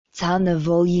Turn the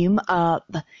volume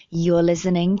up. You're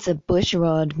listening to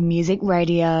Bushrod Music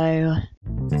Radio.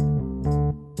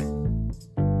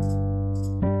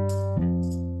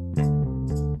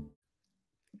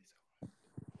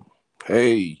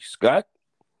 Hey, Scott.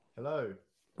 Hello.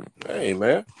 Hey,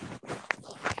 man.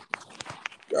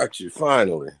 Got you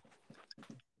finally.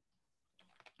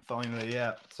 Finally,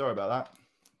 yeah. Sorry about that.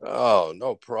 Oh,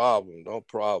 no problem. No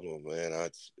problem,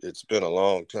 man. It's been a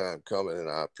long time coming, and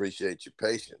I appreciate your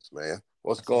patience, man.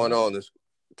 What's going on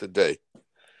today?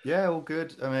 Yeah, all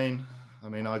good. I mean,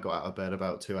 I got out of bed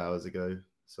about 2 hours ago,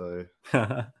 so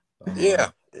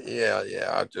Yeah.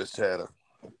 I just had a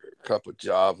cup of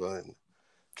Java and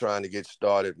trying to get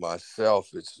started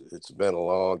myself. It's been a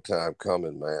long time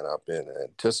coming, man. I've been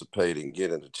anticipating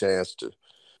getting a chance to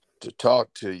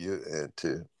talk to you and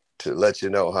to let you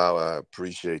know how I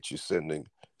appreciate you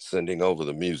sending over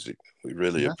the music. We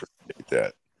really appreciate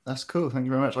that. That's cool. Thank you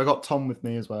very much. I got Tom with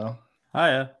me as well.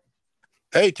 Hiya.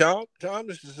 Hey, Tom. Tom,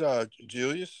 this is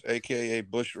Julius, a.k.a.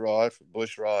 Bushrod for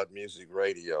Bushrod Music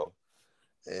Radio.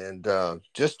 And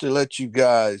just to let you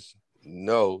guys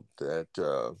know that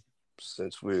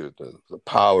since the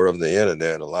power of the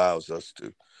internet allows us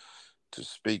to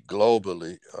speak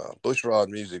globally, Bushrod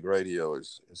Music Radio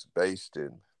is based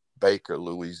in Baker,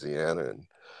 Louisiana, and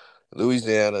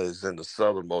Louisiana is in the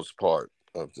southernmost part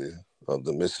of the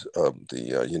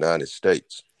United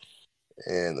States,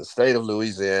 and the state of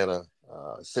Louisiana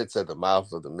sits at the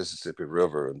mouth of the Mississippi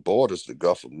River and borders the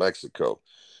Gulf of Mexico.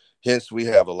 Hence, we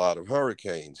have a lot of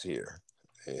hurricanes here,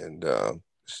 and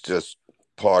it's just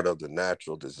part of the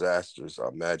natural disasters I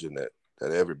imagine that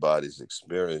everybody's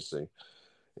experiencing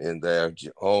in their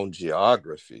own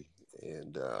geography.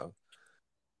 And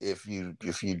if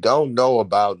you don't know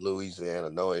about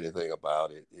Louisiana, know anything about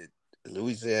it,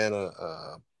 Louisiana,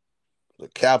 the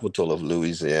capital of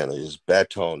Louisiana is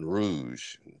Baton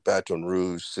Rouge. Baton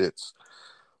Rouge sits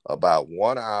about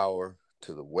 1 hour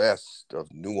to the west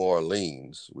of New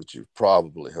Orleans, which you've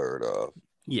probably heard of.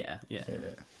 Yeah.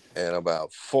 And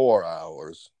about 4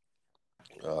 hours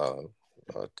to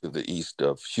the east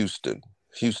of Houston,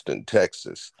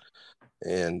 Texas.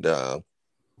 And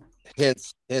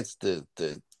hence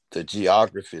the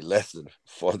geography lesson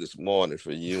for this morning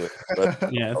for you.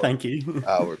 Yeah, thank you.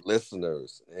 Our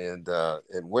listeners. And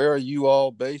where are you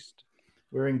all based?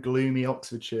 We're in gloomy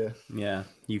Oxfordshire. Yeah,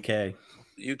 UK,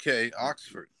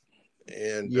 Oxford.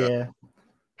 And yeah,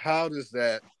 how does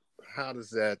that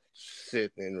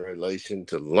sit in relation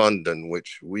to London,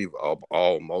 which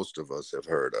most of us have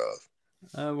heard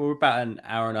of? we're about an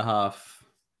hour and a half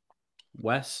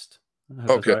west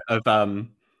Okay. of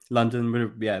London.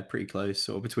 We're pretty close,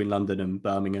 sort of between London and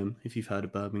Birmingham, if you've heard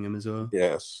of Birmingham as well.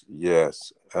 Yes,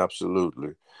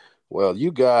 absolutely. Well,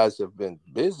 you guys have been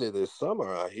busy this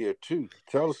summer, I hear, too.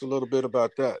 Tell us a little bit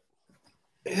about that.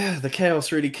 Yeah, the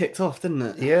chaos really kicked off, didn't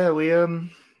it? Yeah, we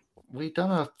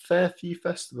done a fair few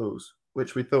festivals,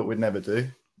 which we thought we'd never do.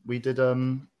 We did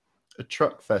a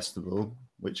truck festival,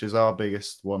 which is our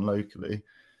biggest one locally.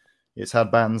 It's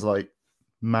had bands like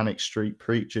Manic Street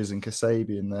Preachers and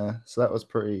Kasabian there, so that was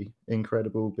pretty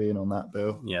incredible being on that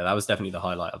bill. Yeah, that was definitely the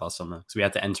highlight of our summer, because we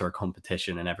had to enter a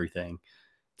competition and everything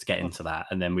to get into that,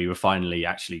 and then we were finally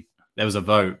there was a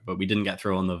vote, but we didn't get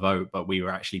through on the vote, but we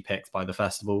were actually picked by the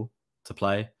festival to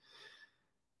play.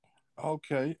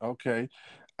 Okay.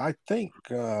 I think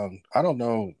I don't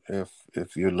know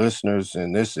if your listeners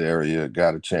in this area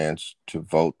got a chance to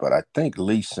vote, but I think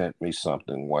Lee sent me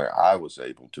something where I was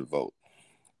able to vote.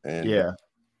 And yeah,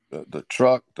 the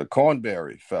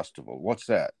Cornberry Festival. What's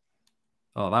that?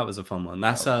 Oh, that was a fun one.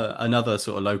 That's another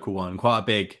sort of local one, quite a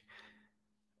big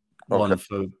one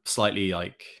for slightly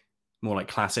more like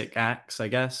classic acts, I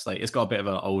guess. Like it's got a bit of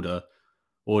an older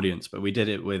audience, but we did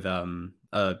it with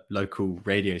a local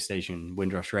radio station,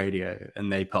 Windrush Radio,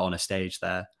 and they put on a stage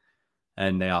there,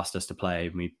 and they asked us to play.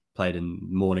 And we played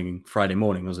in Friday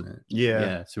morning, wasn't it?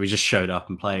 Yeah. So we just showed up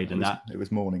and played, it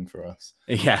was morning for us.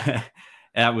 Yeah.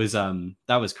 That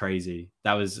was crazy.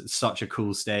 That was such a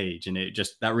cool stage, and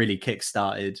that really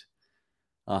kick-started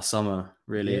our summer,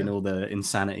 really, and all the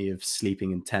insanity of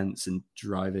sleeping in tents and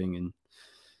driving and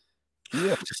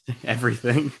just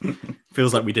everything.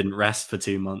 Feels like we didn't rest for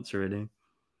 2 months, really.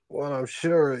 Well, I'm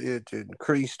sure it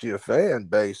increased your fan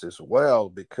base as well,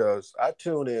 because I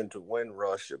tune into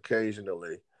Windrush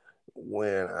occasionally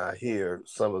when I hear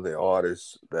some of the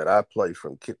artists that I play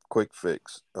from Quick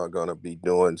Fix are going to be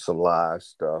doing some live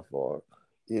stuff, or,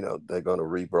 they're going to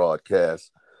rebroadcast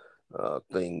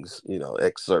things,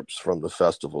 excerpts from the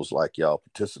festivals like y'all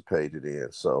participated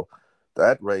in. So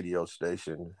that radio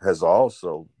station has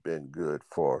also been good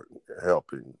for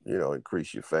helping,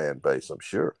 increase your fan base, I'm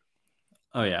sure.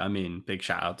 Oh yeah, I mean, big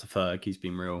shout out to Ferg. He's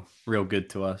been real good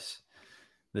to us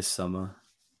this summer.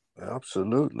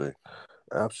 Absolutely,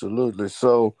 absolutely.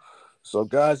 So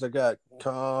guys, I got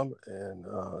Tom and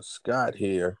Scott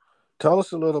here. Tell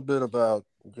us a little bit about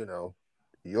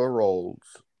your roles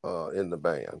in the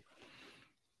band.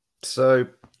 So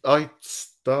I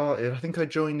think I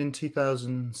joined in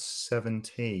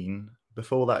 2017.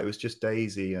 Before that, it was just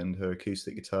Daisy and her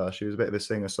acoustic guitar. She was a bit of a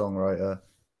singer-songwriter.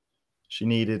 She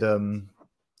needed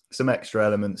some extra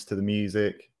elements to the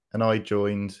music, and I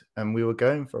joined, and we were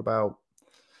going for about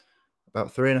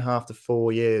 3.5 to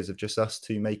 4 years of just us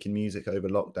two making music over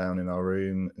lockdown in our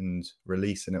room and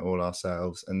releasing it all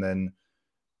ourselves. And then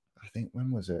I think,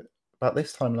 when was it? About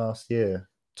this time last year,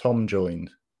 Tom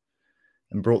joined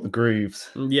and brought the grooves.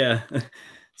 Yeah.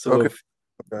 Okay.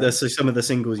 So some of the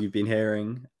singles you've been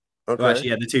hearing. Okay. Well, actually,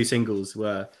 yeah, the 2 singles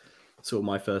were sort of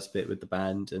my first bit with the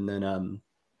band, and then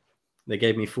they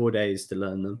gave me 4 days to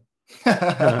learn them,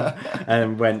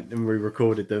 and went and we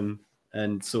recorded them,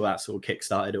 and so that sort of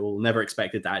kickstarted it all. Never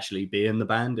expected to actually be in the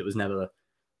band; it was never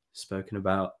spoken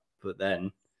about. But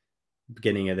then,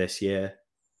 beginning of this year,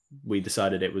 we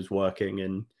decided it was working,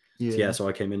 and so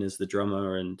I came in as the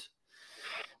drummer, and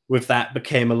with that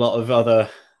became a lot of other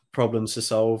problems to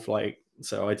solve. Like,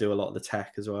 so I do a lot of the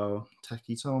tech as well.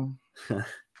 Techie Tom.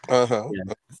 Uh-huh.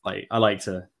 Yeah, like I like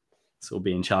to sort of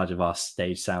be in charge of our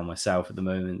stage sound myself at the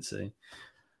moment. So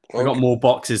I got more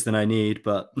boxes than I need,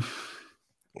 but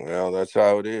well, that's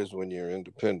how it is when you're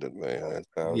independent, man. That's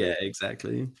how it is.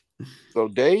 Exactly. So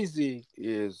Daisy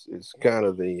is kind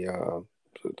of the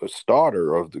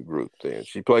starter of the group. Then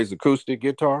she plays acoustic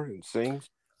guitar and sings.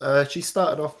 She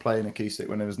started off playing acoustic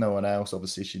when there was no one else.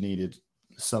 Obviously, she needed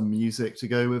some music to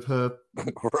go with her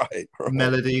right.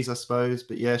 melodies, I suppose.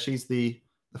 But yeah, she's the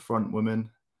front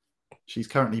woman. She's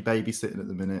currently babysitting at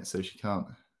the minute, so she can't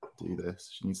do this.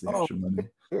 She needs the extra money.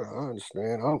 Yeah, I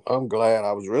understand. I'm glad.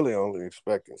 I was really only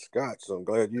expecting Scott, so I'm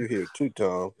glad you're here too,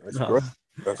 Tom. That's great.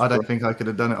 I don't think I could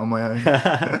have done it on my own.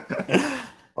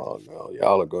 Oh no,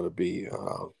 y'all are going to be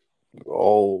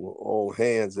old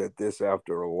hands at this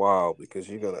after a while, because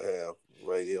you're going to have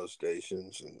radio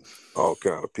stations and all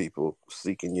kind of people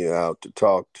seeking you out to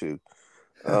talk to.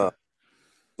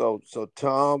 So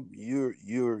Tom, you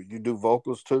do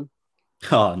vocals too?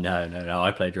 Oh no!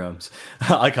 I play drums.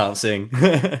 I can't sing.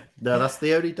 No, that's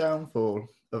the only downfall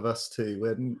of us two.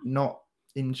 We're not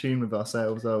in tune with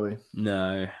ourselves, are we?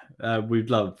 No, we'd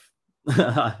love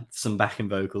some backing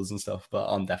vocals and stuff,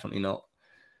 but I'm definitely not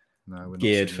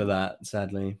geared for that,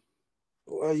 sadly.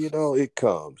 Well, it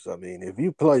comes. I mean, if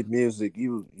you play music,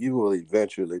 you will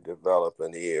eventually develop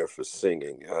an ear for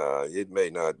singing. It may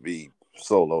not be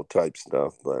solo type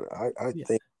stuff, but I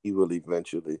think you will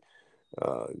eventually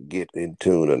get in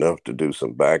tune enough to do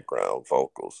some background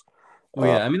vocals. Well,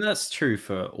 yeah, I mean, that's true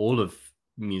for all of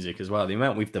music as well. The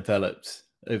amount we've developed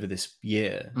over this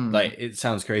year, like, it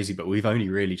sounds crazy, but we've only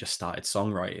really just started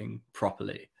songwriting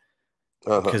properly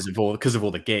because of all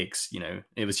the gigs.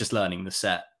 It was just learning the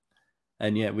set,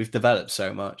 and yeah, we've developed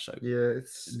so much. Like,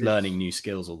 it's learning new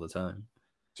skills all the time.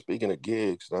 Speaking of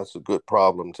gigs, that's a good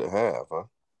problem to have, huh?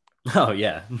 Oh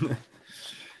yeah.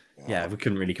 Yeah, we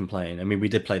couldn't really complain. I mean, we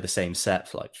did play the same set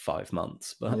for like 5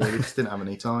 months, but we just didn't have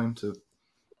any time to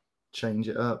change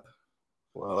it up.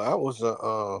 Well, that was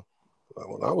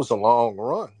a long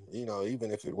run.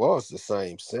 Even if it was the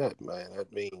same set, man,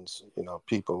 that means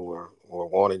people were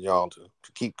wanting y'all to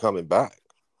keep coming back.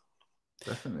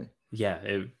 Definitely. Yeah,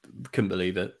 couldn't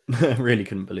believe it. Really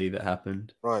couldn't believe it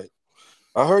happened. Right.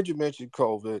 I heard you mention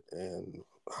COVID and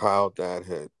how that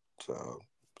had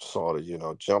sort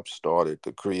of jump started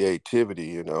the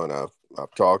creativity. And I've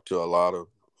talked to a lot of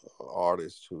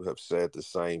artists who have said the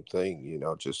same thing.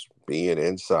 Just being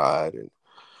inside and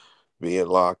being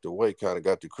locked away kind of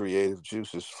got the creative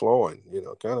juices flowing.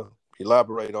 Kind of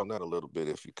elaborate on that a little bit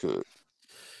if you could.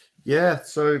 Yeah.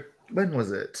 So when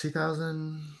was it?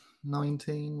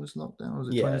 2019 was lockdown. Was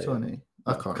it 2020?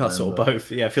 I can't remember.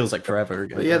 Both. Yeah, it feels like forever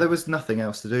ago. But yeah, there was nothing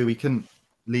else to do. We couldn't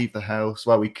leave the house.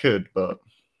 Well, we could, but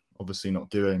obviously not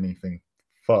do anything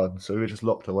fun. So we were just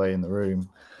locked away in the room.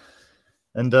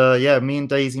 And me and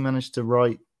Daisy managed to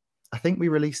write, I think we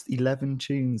released 11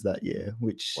 tunes that year,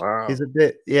 which is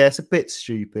it's a bit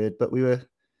stupid, but we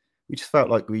just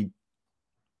felt like we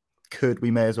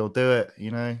may as well do it,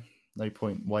 no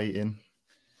point waiting.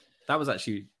 That was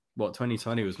actually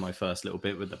 2020 was my first little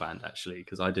bit with the band, actually,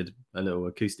 because I did a little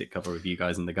acoustic cover with you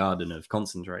guys in the garden of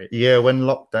Concentrate. Yeah, when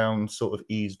lockdown sort of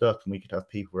eased up and we could have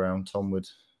people around, Tom would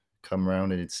come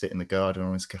around and he'd sit in the garden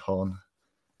on his cajon.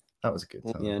 That was a good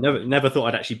time. Yeah, never thought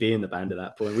I'd actually be in the band at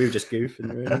that point. We were just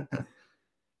goofing, really.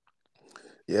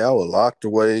 Yeah, I was locked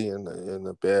away in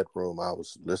the bedroom. I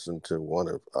was listening to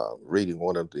reading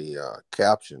one of the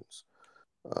captions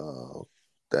uh,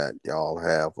 that y'all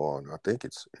have on. I think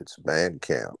it's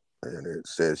Bandcamp, and it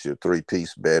says your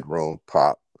 3-piece bedroom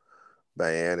pop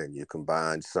band, and you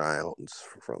combine sounds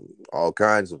from all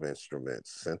kinds of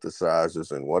instruments,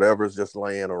 synthesizers, and whatever's just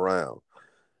laying around.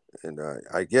 And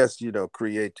I guess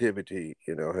creativity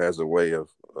has a way of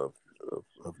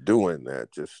doing that,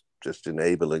 just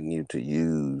enabling you to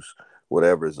use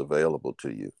whatever is available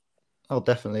to you. Oh,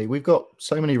 definitely. We've got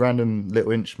so many random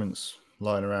little instruments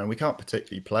lying around. We can't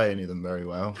particularly play any of them very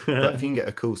well, but if you can get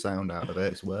a cool sound out of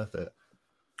it, it's worth it.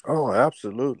 Oh,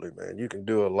 absolutely, man. You can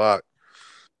do a lot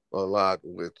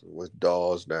with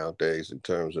DAWs nowadays in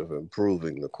terms of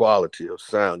improving the quality of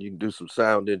sound. You can do some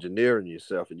sound engineering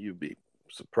yourself, and you'd be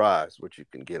surprised what you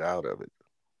can get out of it.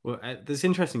 Well, it's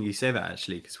interesting you say that,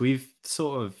 actually, because we've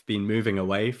sort of been moving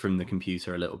away from the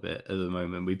computer a little bit at the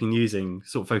moment. We've been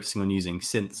focusing on using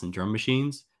synths and drum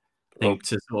machines, I think,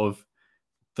 to sort of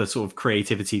the sort of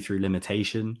creativity through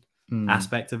limitation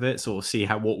aspect of it, sort of see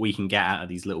what we can get out of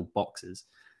these little boxes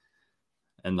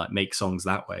and like make songs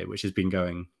that way, which has been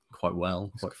going quite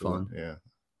well, quite fun. Yeah.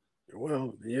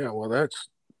 Well,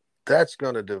 that's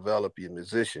going to develop your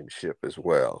musicianship as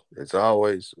well. It's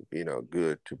always,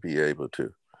 good to be able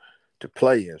to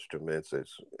play instruments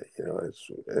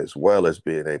as well as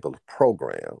being able to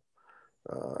program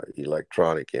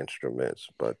electronic instruments.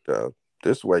 But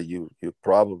this way, you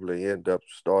probably end up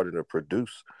starting to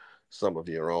produce some of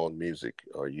your own music.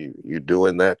 Are you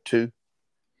doing that too?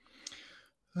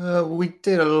 We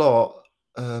did a lot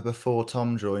before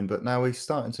Tom joined, but now we're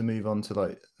starting to move on to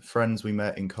like friends we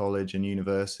met in college and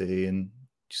university, and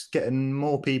just getting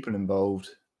more people involved.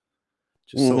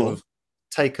 Just sort of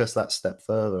take us that step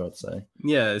further, I'd say.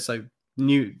 Yeah, it's like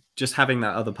just having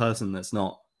that other person that's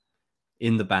not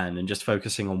in the band and just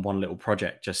focusing on one little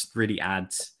project just really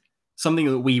adds something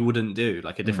that we wouldn't do,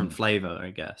 like a different flavor, I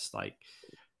guess. Like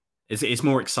it's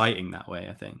more exciting that way,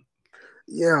 I think.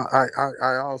 Yeah,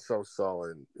 I also saw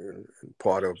in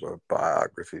part of a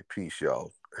biography piece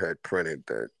y'all had printed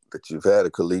that you've had a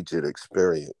collegiate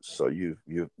experience. So are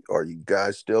you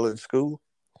guys still in school?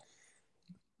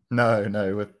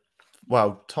 No.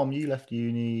 Well, Tom, you left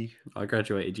uni. I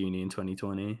graduated uni in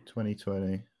 2020.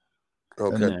 2020.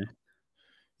 Okay.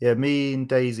 Yeah, me and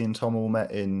Daisy and Tom all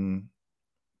met in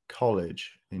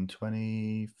college in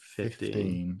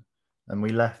 2015, and we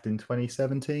left in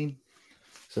 2017.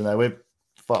 So now we're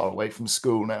far away from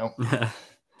school now.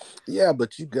 Yeah,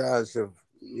 but you guys have,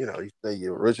 you say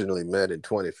you originally met in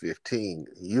 2015.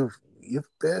 You've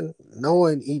been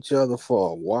knowing each other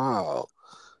for a while.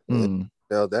 And,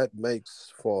 that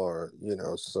makes for,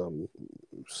 some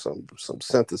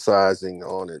synthesizing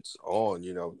on its own.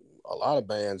 A lot of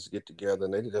bands get together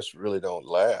and they just really don't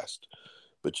last.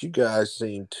 But you guys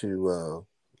seem to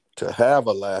have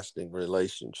a lasting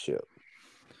relationship.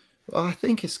 Well, I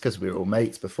think it's because we were all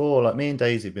mates before. Like me and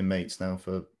Daisy have been mates now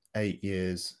for 8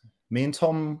 years. Me and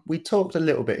Tom, we talked a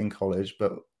little bit in college,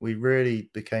 but we really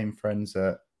became friends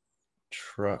at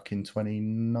Truck in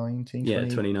 2019. Yeah,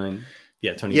 2019.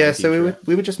 Yeah, so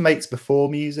we were just mates before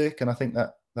music, and I think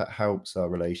that helps our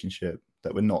relationship,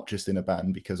 that we're not just in a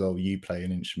band because, oh, you play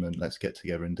an instrument, let's get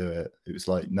together and do it. It was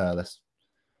like, no, let's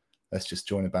just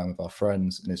join a band with our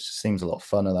friends, and it just seems a lot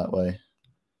funner that way.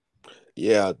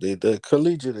 Yeah, the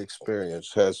collegiate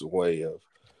experience has a way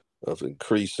of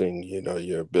increasing,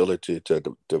 your ability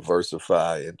to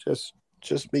diversify and just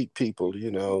meet people,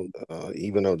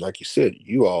 even though, like you said,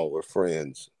 you all were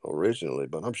friends originally,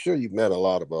 but I'm sure you've met a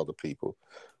lot of other people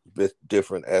with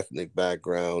different ethnic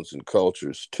backgrounds and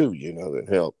cultures too, that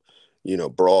help,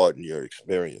 broaden your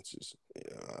experiences.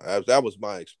 That was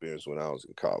my experience when I was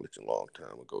in college a long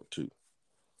time ago too.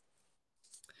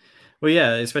 Well,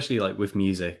 yeah, especially like with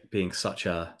music being such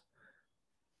a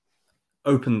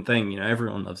open thing,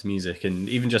 everyone loves music, and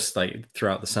even just like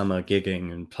throughout the summer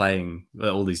gigging and playing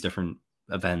all these different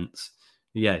events.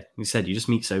 Yeah, you said you just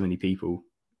meet so many people,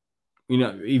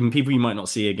 even people you might not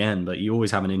see again, but you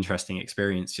always have an interesting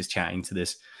experience just chatting to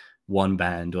this one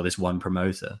band or this one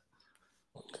promoter.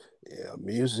 Yeah,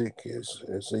 music is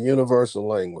a universal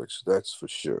language, that's for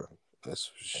sure.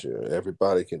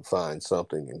 Everybody can find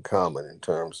something in common in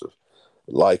terms of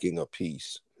liking a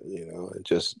piece, and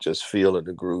just feeling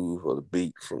the groove or the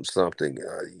beat from something.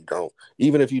 You don't,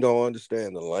 even if you don't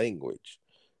understand the language,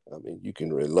 I mean, you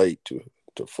can relate to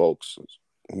folks'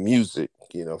 music,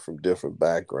 from different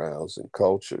backgrounds and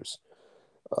cultures.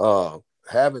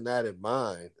 Having that in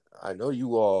mind, I know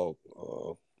you all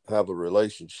have a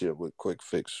relationship with Quick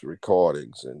Fix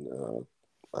Recordings, and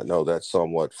I know that's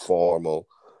somewhat formal.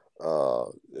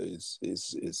 Are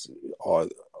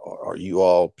are you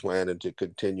all planning to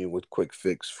continue with Quick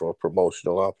Fix for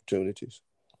promotional opportunities?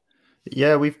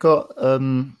 Yeah, we've got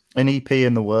an EP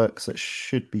in the works that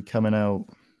should be coming out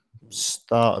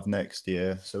start of next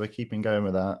year. So we're keeping going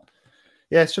with that.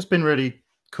 Yeah, it's just been really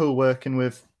cool working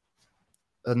with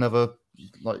another,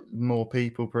 like, more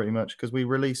people pretty much, because we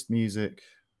released music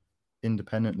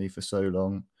independently for so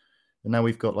long. And now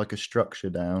we've got like a structure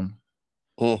down,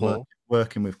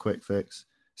 working with Quick Fix.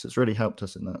 So it's really helped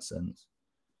us in that sense.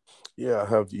 Yeah,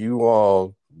 have you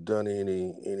all done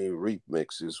any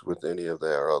remixes with any of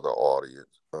their other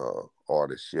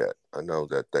artists yet? I know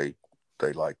that they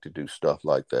like to do stuff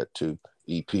like that too,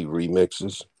 EP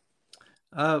remixes.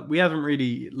 We haven't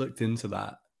really looked into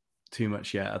that too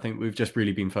much yet. I think we've just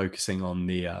really been focusing on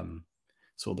the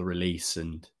sort of the release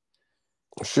and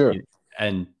Sure.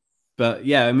 But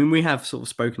yeah, I mean, we have sort of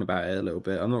spoken about it a little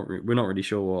bit. We're not really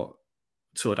sure what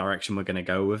sort of direction we're going to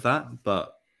go with that,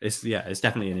 but it's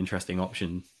definitely an interesting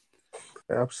option.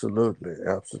 Absolutely.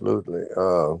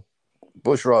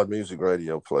 Bushrod Music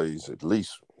Radio plays at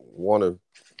least one of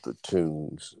the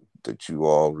tunes that you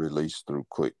all released through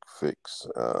Quick Fix.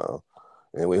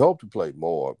 And we hope to play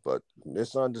more, but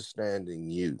Misunderstanding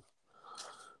You,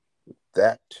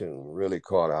 that tune really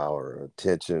caught our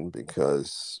attention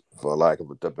because, for lack of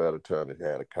a better term, it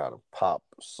had a kind of pop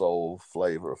soul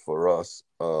flavor for us.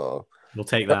 We'll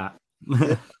take that.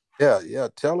 Yeah.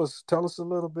 Tell us a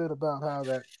little bit about how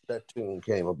that tune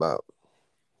came about.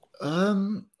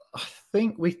 I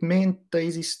think me and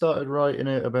Daisy started writing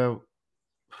it about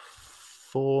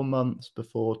 4 months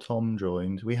before Tom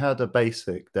joined. We had a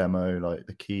basic demo, like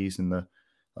the keys and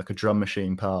like a drum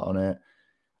machine part on it,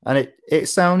 and it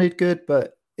sounded good,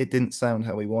 but it didn't sound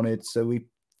how we wanted. So we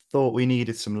thought we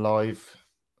needed some live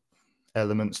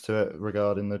elements to it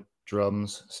regarding the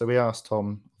drums. So we asked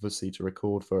Tom, obviously, to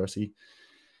record for us. He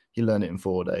learned it in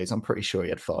 4 days. I'm pretty sure he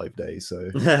had 5 days.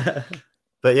 So,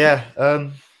 but yeah,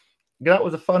 that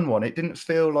was a fun one. It didn't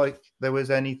feel like there was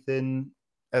anything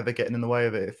ever getting in the way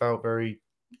of it. It felt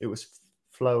it was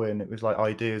flowing. It was like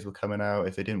ideas were coming out.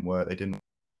 If they didn't work, they didn't.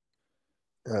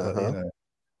 But,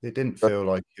 it didn't feel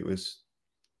like it was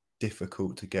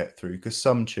difficult to get through, because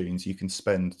some tunes you can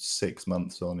spend 6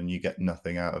 months on and you get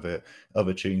nothing out of it.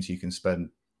 Other tunes you can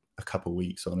spend a couple of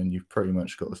weeks on and you've pretty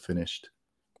much got the finished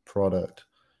product.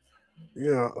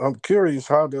 Yeah, I'm curious,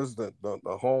 how does the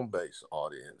home base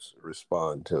audience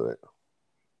respond to it?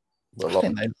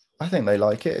 I think they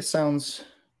like it. It's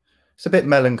a bit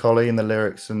melancholy in the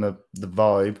lyrics and the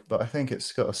vibe, but I think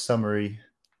it's got a summary.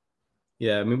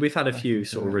 Yeah, I mean, we've had a few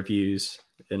sort of reviews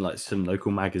in like some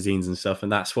local magazines and stuff,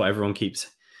 and that's what everyone keeps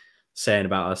saying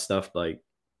about our stuff. Like,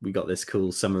 we got this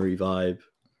cool summary vibe,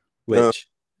 which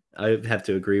I have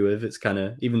to agree with. It's kind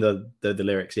of, even though the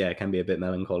lyrics, can be a bit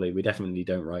melancholy, we definitely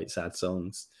don't write sad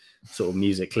songs sort of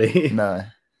musically. No.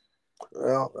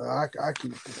 Well, I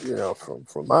can,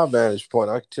 from my vantage point,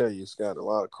 I can tell you it's got a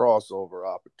lot of crossover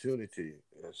opportunity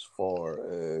as far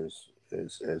as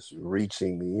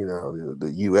reaching,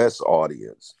 the U.S.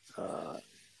 audience.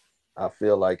 I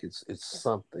feel like it's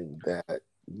something that,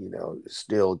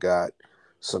 still got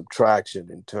some traction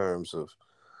in terms of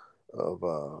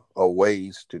a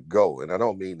ways to go. And I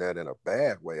don't mean that in a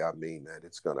bad way. I mean that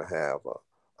it's going to have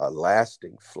a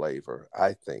lasting flavor.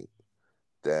 I think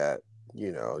that,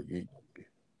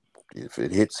 if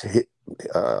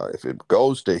it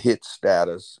goes to hit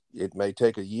status, it may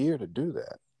take a year to do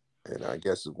that. And I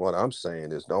guess what I'm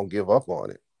saying is, don't give up on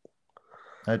it.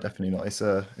 No, definitely not. It's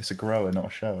a grower, not a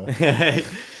shower.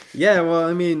 Yeah, well,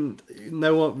 I mean,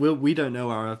 we don't know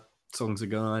how our songs are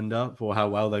going to end up or how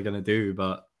well they're going to do,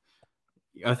 but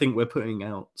I think we're putting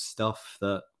out stuff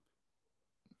that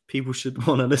people should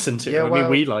want to listen to. Yeah, I mean,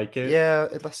 we like it. Yeah,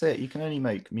 that's it. You can only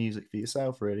make music for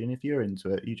yourself, really. And if you're into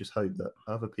it, you just hope that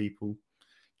other people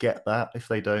get that. If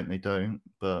they don't, they don't.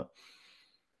 But,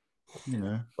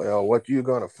 Well, what you're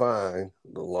going to find,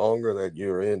 the longer that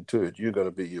you're into it, you're going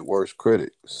to be your worst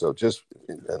critic. So just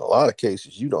in a lot of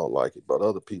cases, you don't like it, but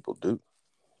other people do.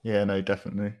 Yeah, no,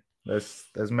 definitely.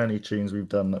 There's many tunes we've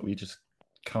done that we just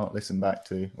can't listen back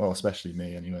to. Well, especially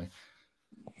me, anyway.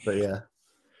 But yeah.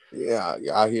 Yeah,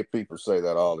 I hear people say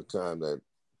that all the time, that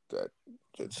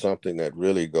it's something that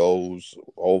really goes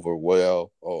over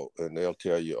well. Oh, and they'll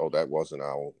tell you, oh, that wasn't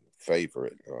our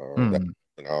favorite, or that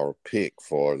wasn't our pick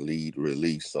for lead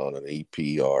release on an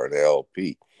EP or an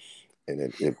LP.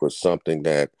 And it was something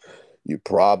that you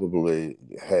probably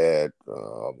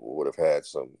would have had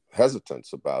some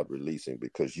hesitance about releasing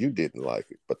because you didn't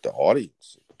like it, but the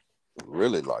audience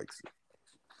really likes it.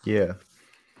 Yeah.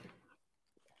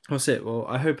 That's it. Well,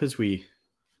 I hope as we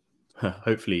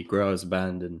hopefully grow as a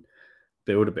band and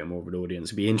build a bit more of an audience.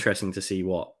 It'd be interesting to see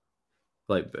what,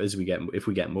 like, if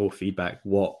we get more feedback,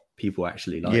 what people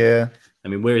actually like. Yeah. I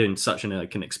mean, we're in such an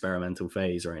experimental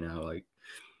phase right now. Like,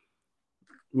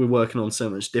 we're working on so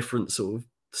much different sort of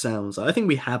sounds. I think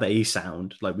we have a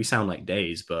sound, like we sound like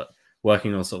Daze, but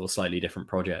working on sort of slightly different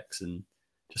projects and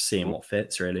just seeing what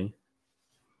fits, really.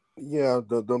 Yeah,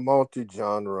 the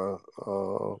multi-genre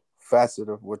facet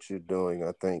of what you're doing,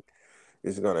 I think,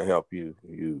 is going to help you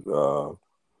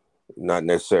not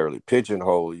necessarily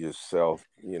pigeonhole yourself.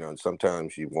 You know, and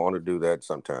sometimes you want to do that,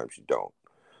 sometimes you don't.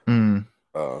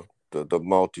 The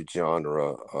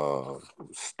multi-genre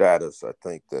status, I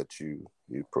think, that you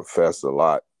profess a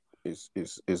lot is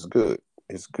good.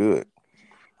 It's good.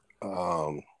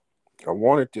 I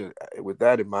wanted to, with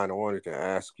that in mind, I wanted to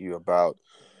ask you about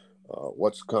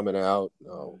what's coming out,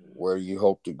 where you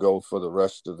hope to go for the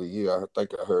rest of the year. I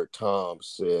think I heard Tom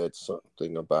said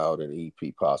something about an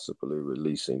EP possibly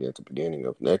releasing at the beginning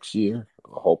of next year,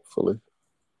 hopefully.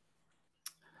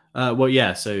 Well,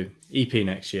 yeah, so EP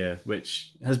next year,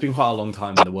 which has been quite a long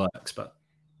time in the works, but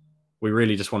we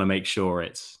really just want to make sure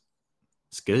it's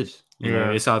good. You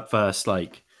know, it's our first,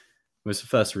 like, it was the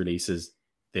first release as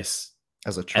this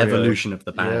as a trio. Evolution of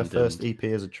the band. Yeah, first EP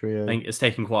as a trio. I think it's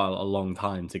taken quite a long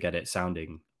time to get it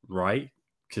sounding right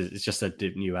because it's just a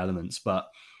new elements, but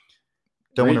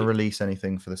don't want to release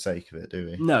anything for the sake of it, do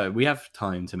we? No, we have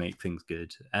time to make things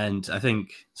good. And I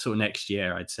think sort of next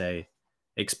year, I'd say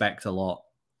expect a lot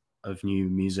of new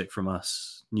music from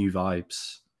us, new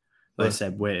vibes. Like I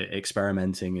said, we're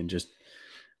experimenting and just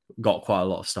got quite a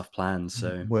lot of stuff planned.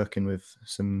 So working with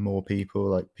some more people,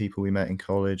 like people we met in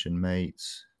college and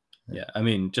mates. Yeah, I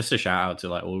mean, just a shout out to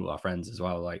like all of our friends as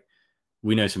well. Like,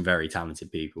 we know some very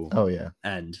talented people. Oh yeah,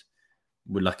 and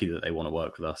we're lucky that they want to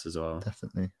work with us as well.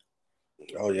 Definitely.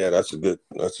 Oh yeah, that's a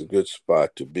good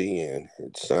spot to be in.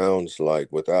 It sounds like,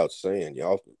 without saying,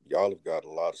 y'all have got a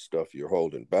lot of stuff you're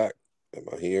holding back. Am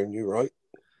I hearing you right?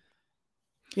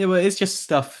 Yeah, well, it's just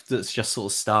stuff that's just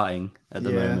sort of starting at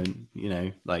the moment. You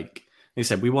know, like I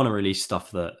said, we want to release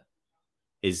stuff that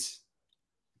is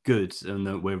good and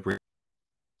that we're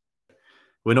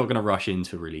not going to rush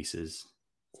into releases.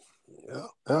 Yeah,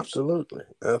 absolutely.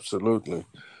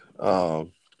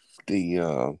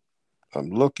 I'm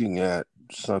looking at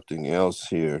something else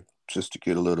here just to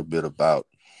get a little bit about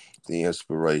the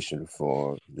inspiration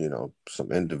for,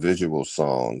 some individual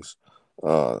songs.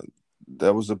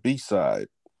 There was a B-side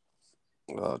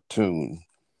tune,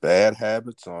 Bad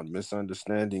Habits on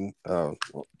Misunderstanding, on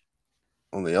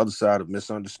the other side of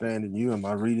Misunderstanding You. Am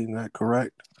I reading that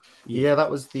correct? Yeah, that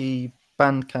was the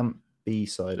Bandcamp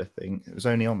B-side, I think. It was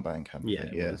only on Bandcamp.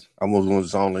 Yeah, I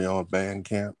was only on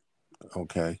Bandcamp.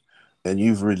 Okay. And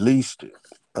you've released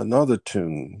another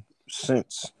tune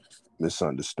since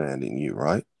Misunderstanding You,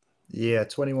 right? Yeah,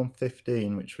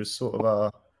 2115, which was sort of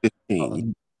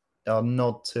our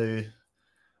nod to,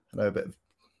 a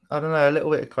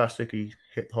little bit of classic-y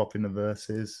hip-hop in the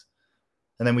verses.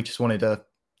 And then we just wanted to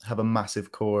have a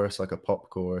massive chorus, like a pop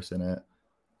chorus in it.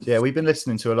 So yeah, we've been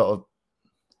listening to a lot of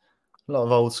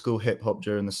old school hip hop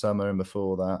during the summer and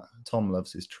before that. Tom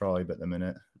loves his Tribe at the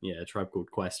minute. Yeah, a Tribe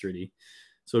Called Quest, really.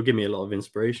 So it'll give me a lot of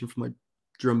inspiration for my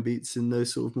drum beats in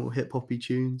those sort of more hip hoppy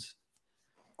tunes.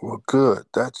 Well, good.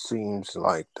 That seems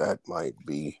like that might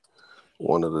be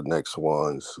one of the next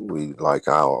ones we'd like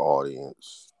our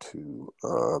audience to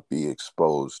be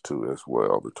exposed to as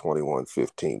well, the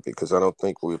 2115, because I don't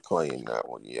think we're playing that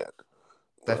one yet.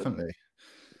 Definitely.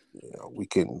 But, we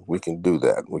can do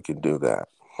that. We can do that.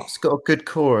 It's got a good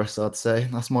chorus, I'd say.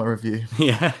 That's my review.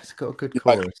 Yeah. It's got a good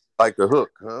chorus. Like the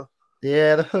hook, huh?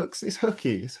 Yeah, the hooks. It's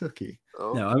hooky.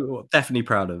 Oh. No, I'm definitely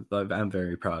proud of. I'm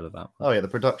very proud of that one. Oh yeah, the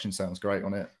production sounds great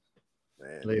on it.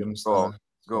 Man, Liam's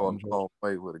go a long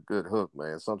way with a good hook,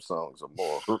 man. Some songs are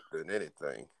more hooked than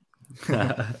anything.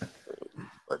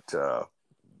 But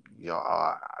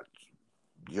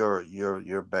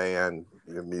your band,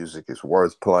 your music is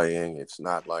worth playing. It's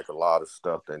not like a lot of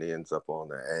stuff that ends up on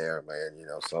the air, man.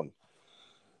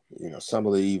 Some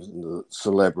of the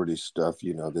celebrity stuff,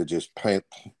 they're just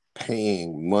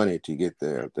paying money to get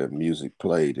their music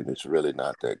played, and it's really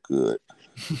not that good.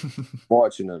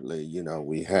 Fortunately,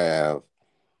 we have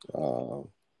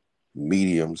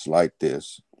mediums like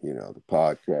this, the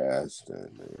podcast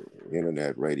and the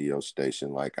internet radio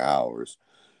station like ours,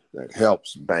 that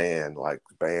helps bands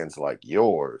like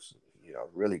yours,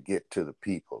 really get to the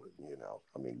people.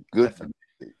 Good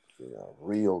music,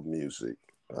 real music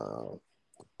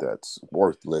that's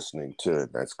worth listening to,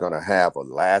 that's going to have a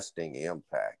lasting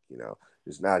impact.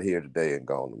 It's not here today and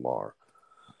gone tomorrow.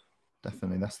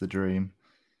 Definitely, that's the dream.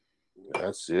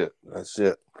 That's it.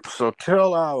 So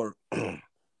tell our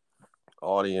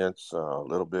audience a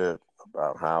little bit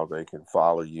about how they can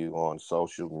follow you on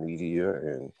social media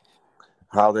and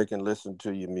how they can listen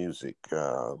to your music,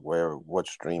 what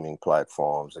streaming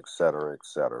platforms, et cetera, et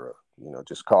cetera.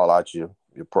 Just call out your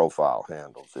profile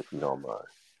handles if you don't mind.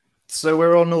 So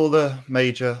we're on all the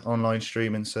major online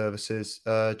streaming services.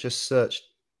 Just search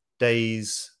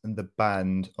Daze and the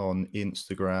band on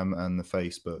Instagram and the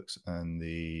Facebooks and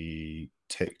the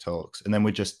TikToks. And then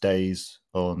we're just Daze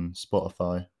on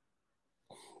Spotify.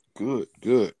 Good.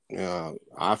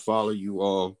 I follow you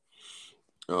all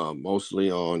mostly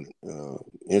on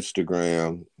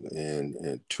Instagram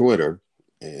and Twitter.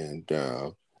 And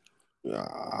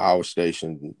our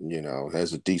station,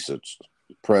 has a decent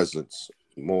presence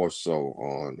more so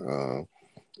on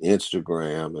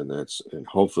Instagram, and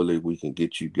hopefully we can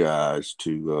get you guys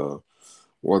to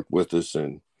work with us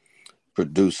and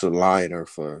produce a liner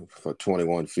for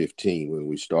 2115 when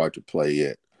we start to play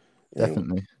it.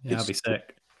 Definitely. Yeah, that'd be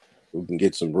sick. We can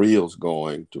get some reels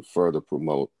going to further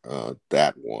promote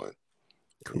that one.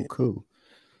 Cool.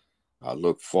 I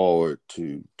look forward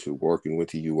to working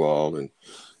with you all, and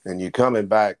you coming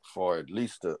back for at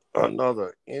least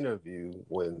another interview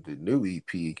when the new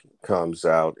EP comes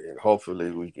out, and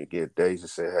hopefully we can get Daisy.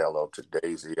 Say hello to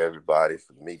Daisy, everybody,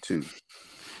 for me too.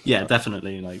 Yeah,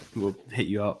 definitely. Like, we'll hit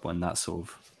you up when that's sort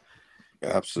of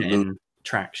absolutely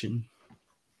traction.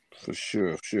 For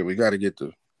sure. We got to get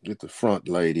the front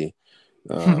lady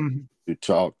to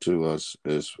talk to us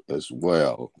as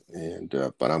well, and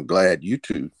but I'm glad you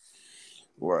two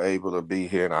were able to be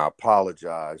here, and I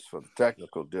apologize for the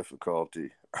technical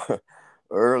difficulty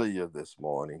earlier this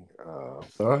morning. All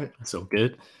right, it's all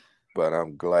good. But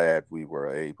I'm glad we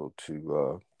were able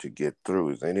to get through.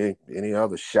 Is any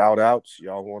other shout outs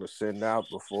y'all want to send out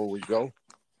before we go?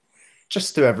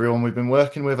 Just to everyone we've been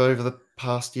working with over the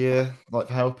past year, like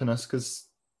helping us, because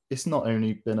it's not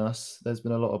only been us. There's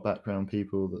been a lot of background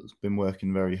people that's been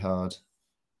working very hard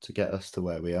to get us to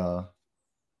where we are.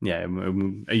 Yeah,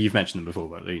 you've mentioned them before,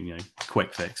 but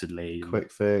Quick Fix and Lee.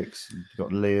 Quick Fix, you've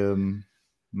got Liam,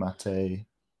 Mate,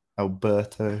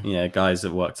 Alberto. Yeah, guys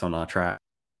that worked on our track.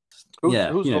 Who's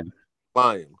Liam?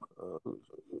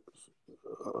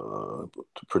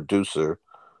 Producer,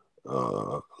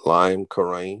 Liam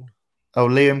Karain. Oh,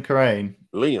 Liam Karain.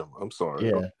 Liam, I'm sorry.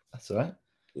 Yeah, that's all right.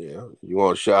 Yeah, you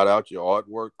want to shout out your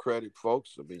artwork credit,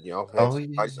 folks? I mean, y'all have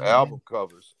nice album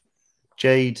covers.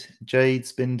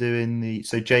 Jade's been doing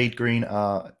Jade Green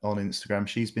Art on Instagram.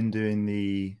 She's been doing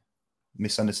the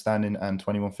Misunderstanding and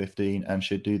 2115, and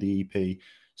should do the EP.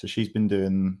 So she's been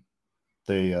doing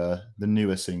the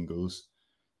newer singles,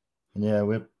 and yeah,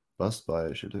 we're buzzed by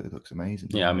it. It looks amazing.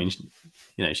 Yeah, I mean,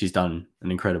 she's done an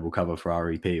incredible cover for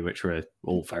our EP, which we're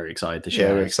all very excited to share.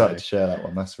 Yeah, we're excited to share that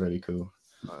one. That's really cool.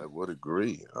 I would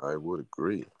agree.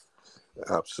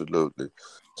 Absolutely.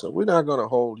 So we're not going to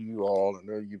hold you all. I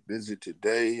know you're busy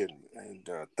today, and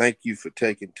thank you for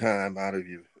taking time out of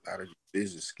your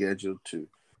busy schedule to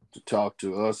talk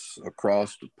to us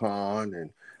across the pond. And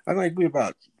I think we're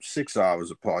about 6 hours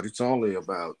apart. It's only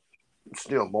about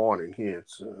still morning here.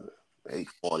 It's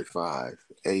 8:45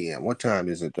 a.m. What time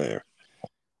is it there?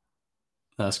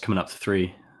 That's coming up to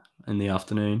 3 in the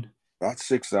afternoon. About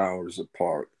 6 hours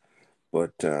apart.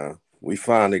 But we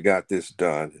finally got this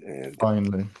done, and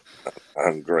finally,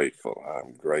 I'm grateful.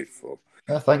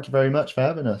 Thank you very much for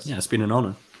having us. Yeah, it's been an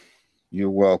honor.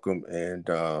 You're welcome, and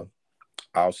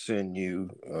I'll send you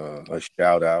a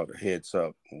shout out, a heads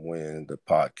up when the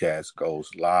podcast goes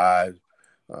live.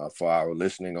 For our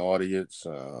listening audience,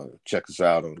 check us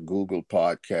out on Google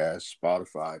Podcasts,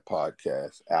 Spotify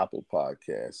Podcasts, Apple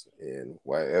Podcasts, and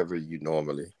wherever you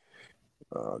normally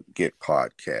get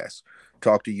podcasts.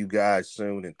 Talk to you guys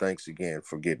soon, and thanks again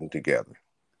for getting together.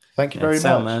 Thank you very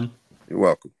much, man. You're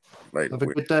welcome. Later. Have a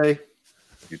good day.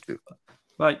 You too.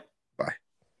 Bye. Bye.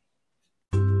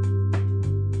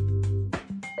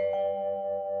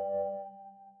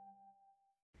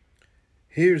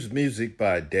 Here's music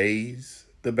by Daze,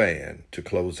 the band, to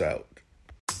close out.